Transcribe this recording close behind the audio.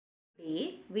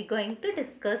Today we're going to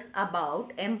discuss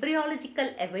about embryological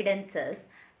evidences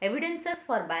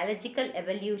for biological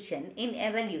evolution in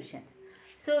evolution.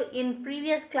 So in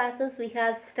previous classes we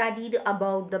have studied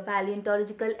about the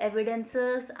paleontological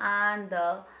evidences and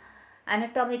the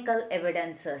anatomical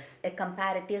evidences. A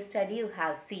comparative study you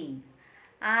have seen.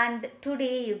 And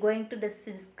today you're going to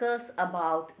discuss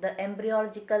about the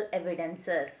embryological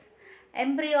evidences.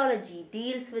 Embryology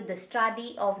deals with the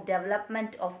study of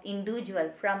development of individual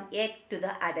from egg to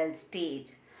the adult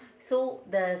stage. So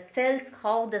the cells,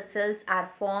 how the cells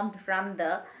are formed from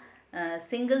the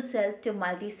single cell to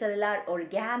multicellular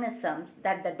organisms,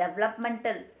 that the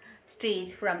developmental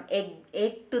stage from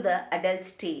egg to the adult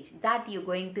stage, that you're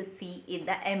going to see in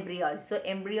the embryology. So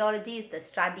embryology is the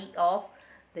study of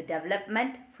the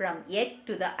development from egg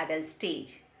to the adult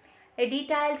stage. A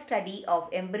detailed study of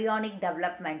embryonic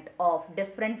development of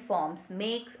different forms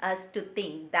makes us to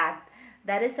think that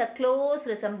there is a close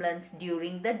resemblance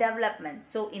during the development.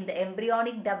 So in the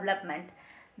embryonic development,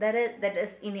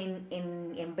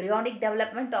 in embryonic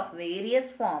development of various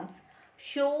forms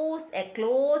shows a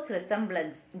close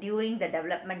resemblance during the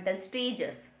developmental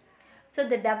stages. So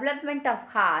the development of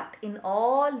heart in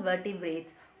all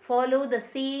vertebrates follow the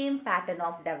same pattern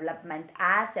of development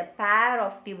as a pair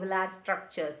of tubular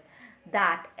structures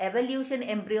that evolution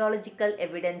embryological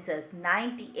evidences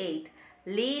 98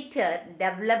 later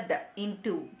developed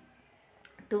into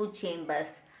two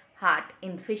chambers heart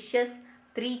in fishes,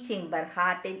 three chamber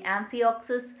heart in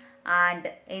amphioxus and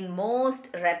in most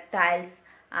reptiles,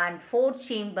 and four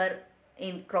chamber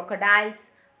in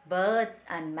crocodiles, birds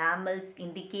and mammals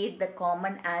indicate the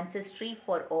common ancestry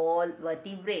for all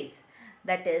vertebrates.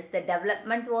 That is, the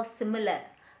development was similar,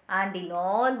 and in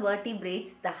all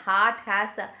vertebrates the heart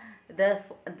has the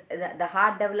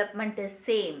heart development is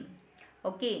same.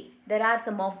 Okay, there are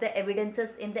some of the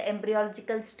evidences in the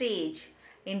embryological stage.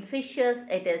 In fishes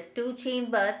it is two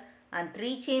chamber and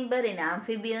three chamber in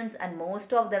amphibians and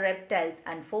most of the reptiles,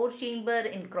 and four chamber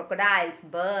in crocodiles,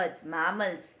 birds,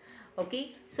 mammals.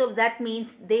 Okay, so that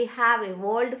means they have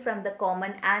evolved from the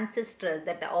common ancestor,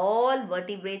 that all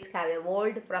vertebrates have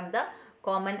evolved from the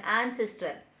common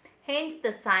ancestor. Hence,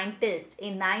 the scientists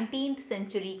in 19th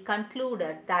century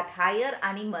concluded that higher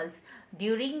animals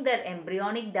during their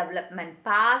embryonic development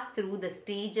pass through the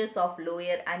stages of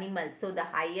lower animals. So, the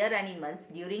higher animals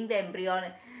during the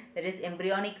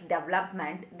embryonic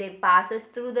development, they passes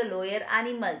through the lower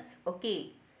animals.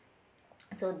 Okay.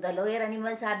 So, the lower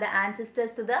animals are the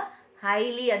ancestors to the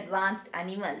highly advanced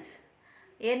animals.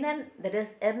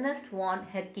 Ernest von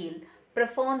Haeckel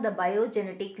profound the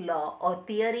biogenetic law or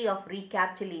theory of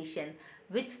recapitulation,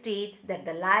 which states that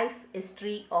the life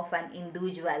history of an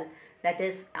individual, that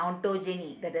is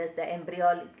ontogeny, that is the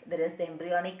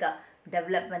embryonic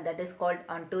development, that is called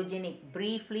ontogenic,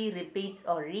 briefly repeats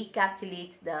or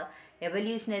recapitulates the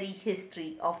evolutionary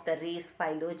history of the race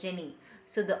phylogeny.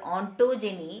 So the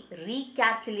ontogeny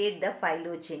recapitulate the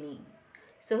phylogeny.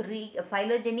 So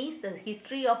phylogeny is the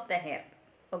history of the hair.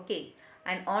 Okay,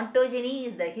 and ontogeny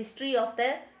is the history of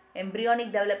the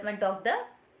embryonic development of the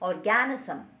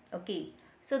organism. Okay,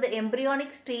 so the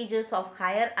embryonic stages of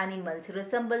higher animals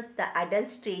resembles the adult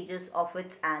stages of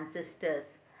its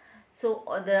ancestors. So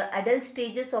the adult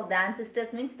stages of the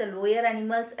ancestors means the lower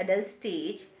animals adult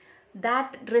stage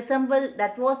that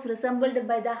was resembled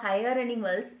by the higher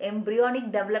animals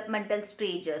embryonic developmental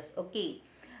stages. Okay.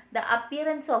 The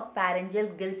appearance of pharyngeal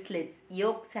gill slits,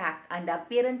 yolk sac and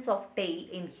appearance of tail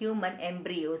in human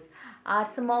embryos are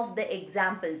some of the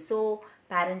examples. So,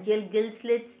 pharyngeal gill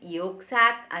slits, yolk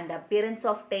sac and appearance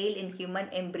of tail in human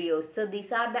embryos. So,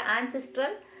 these are the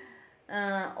ancestral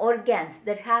organs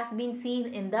that has been seen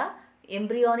in the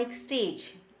embryonic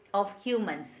stage of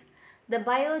humans. The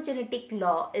biogenetic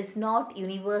law is not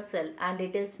universal, and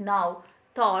it is now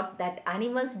thought that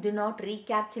animals do not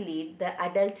recapitulate the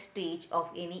adult stage of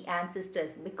any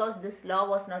ancestors, because this law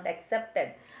was not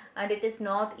accepted, and it is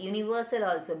not universal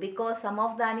also, because some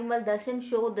of the animal doesn't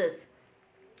show this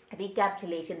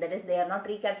recapitulation, that is they are not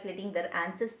recapitulating their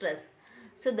ancestors.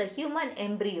 So the human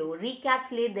embryo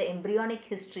recapitulate the embryonic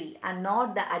history and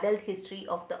not the adult history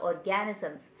of the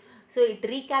organisms. So it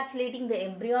recapitulating the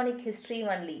embryonic history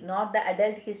only, not the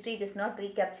adult history. It is not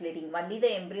recapitulating, only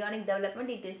the embryonic development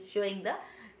it is showing the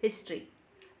history.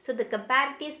 So the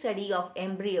comparative study of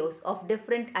embryos of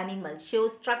different animals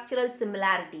shows structural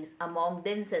similarities among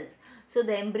themselves. So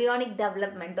the embryonic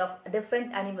development of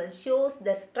different animals shows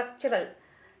their structural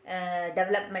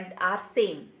development are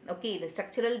same. Okay, the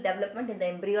structural development in the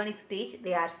embryonic stage,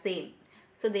 they are same.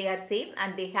 So they are same,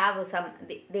 and they have some,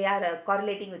 they are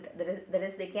correlating with, that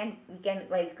is we can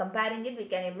while comparing it we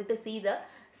can able to see the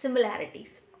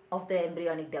similarities. of the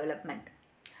embryonic development.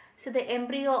 So the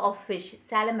embryo of fish,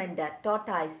 salamander,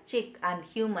 tortoise, chick and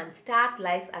human start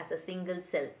life as a single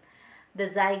cell, the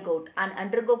zygote, and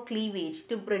undergo cleavage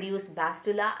to produce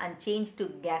bastula and change to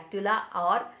gastrula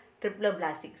or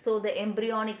triploblastic. So the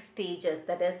embryonic stages,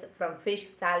 that is from fish,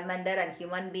 salamander and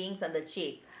human beings and the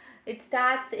chick, it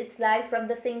starts its life from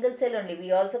the single cell only.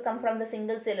 We also come from the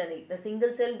single cell only. The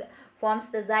single cell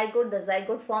forms the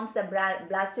zygote forms the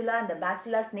blastula, and the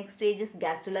bastula's next stage is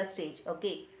gastrula stage.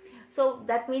 Okay. So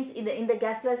that means in the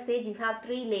gastrula stage you have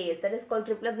 3 layers, that is called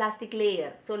triploblastic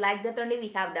layer. So like that only we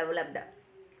have developed.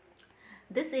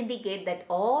 This indicates that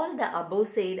all the above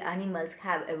said animals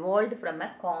have evolved from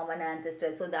a common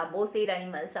ancestor. So the above said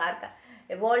animals are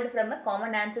evolved from a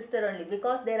common ancestor only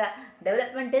because their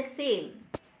development is same.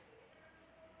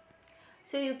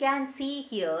 So you can see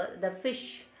here the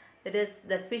fish, that is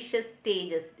the fish's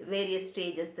stages, various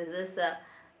stages. This is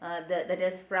that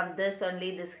is from this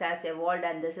only this has evolved,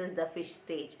 and this is the fish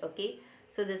stage. Okay.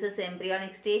 So this is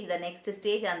embryonic stage, the next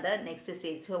stage and the next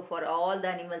stage. So for all the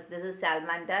animals, this is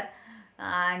salamander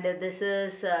and this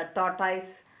is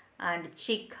tortoise and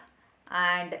chick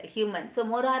and human. So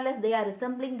more or less they are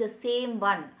resembling the same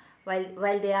one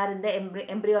while they are in the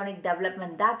embryonic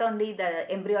development. That only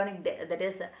the embryonic that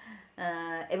is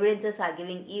evidences are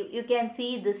giving. You can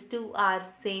see these two are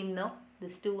same, no?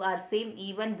 These two are same.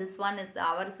 Even this one is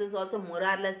ours is also more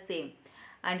or less same,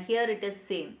 and here it is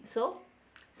same. So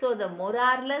the more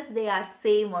or less they are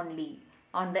same only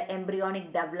on the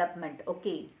embryonic development.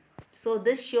 Okay. So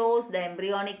this shows the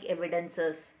embryonic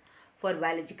evidences for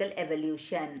biological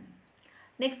evolution.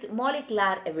 Next,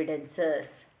 molecular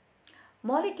evidences.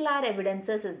 Molecular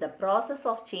evidences is the process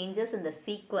of changes in the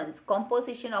sequence,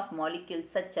 composition of molecules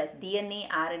such as DNA,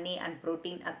 RNA and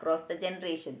protein across the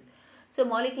generations. So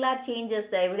molecular changes,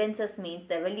 the evidences means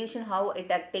the evolution, how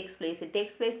it takes place. It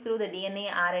takes place through the DNA,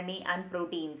 RNA and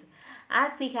proteins.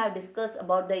 As we have discussed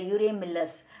about the urea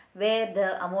millers, where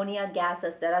the ammonia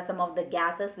gases, there are some of the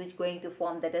gases which going to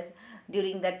form, that is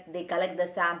during that they collect the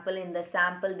sample. In the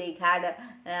sample they had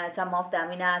some of the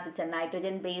amino acids and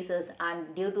nitrogen bases,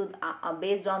 and due to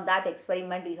based on that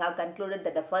experiment we have concluded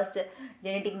that the first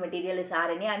genetic material is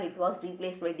RNA and it was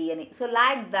replaced by DNA. So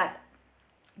like that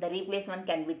the replacement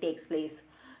can be takes place.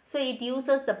 So it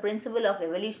uses the principle of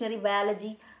evolutionary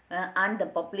biology and the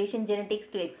population genetics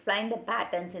to explain the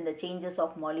patterns in the changes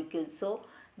of molecules. So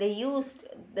they used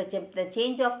the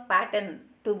change of pattern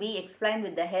to be explained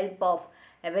with the help of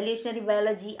evolutionary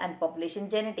biology and population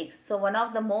genetics. So one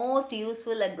of the most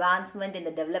useful advancement in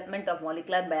the development of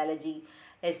molecular biology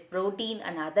is protein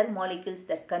and other molecules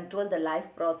that control the life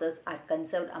process are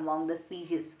conserved among the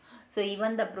species. So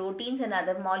even the proteins and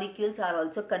other molecules are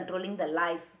also controlling the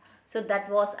life. So that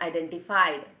was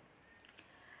identified.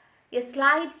 A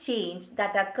slight change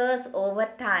that occurs over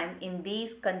time in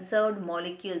these conserved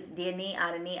molecules, DNA,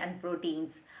 RNA and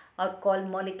proteins, are called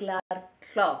molecular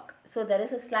clock. So there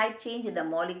is a slight change in the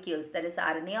molecules, that is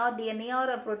RNA or DNA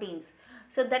or proteins.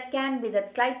 So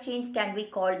that slight change can be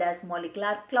called as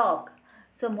molecular clock.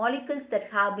 So molecules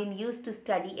that have been used to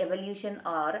study evolution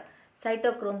are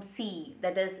cytochrome C,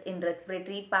 that is in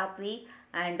respiratory pathway,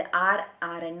 and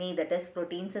rRNA, that is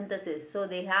protein synthesis. So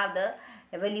they have the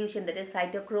evolution, that is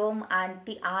cytochrome and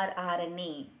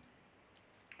rRNA.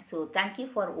 So thank you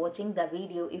for watching the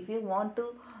video. If you want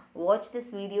to watch this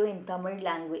video in Tamil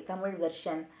language, Tamil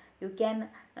version, you can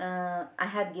I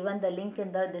have given the link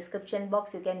in the description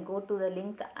box. You can go to the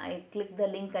link, I click the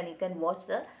link and you can watch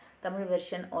the Tamil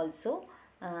version also.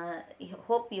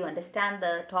 Hope you understand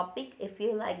the topic. If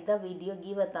you like the video,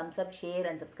 give a thumbs up, share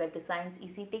and subscribe to Science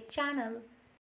Easy Tech channel.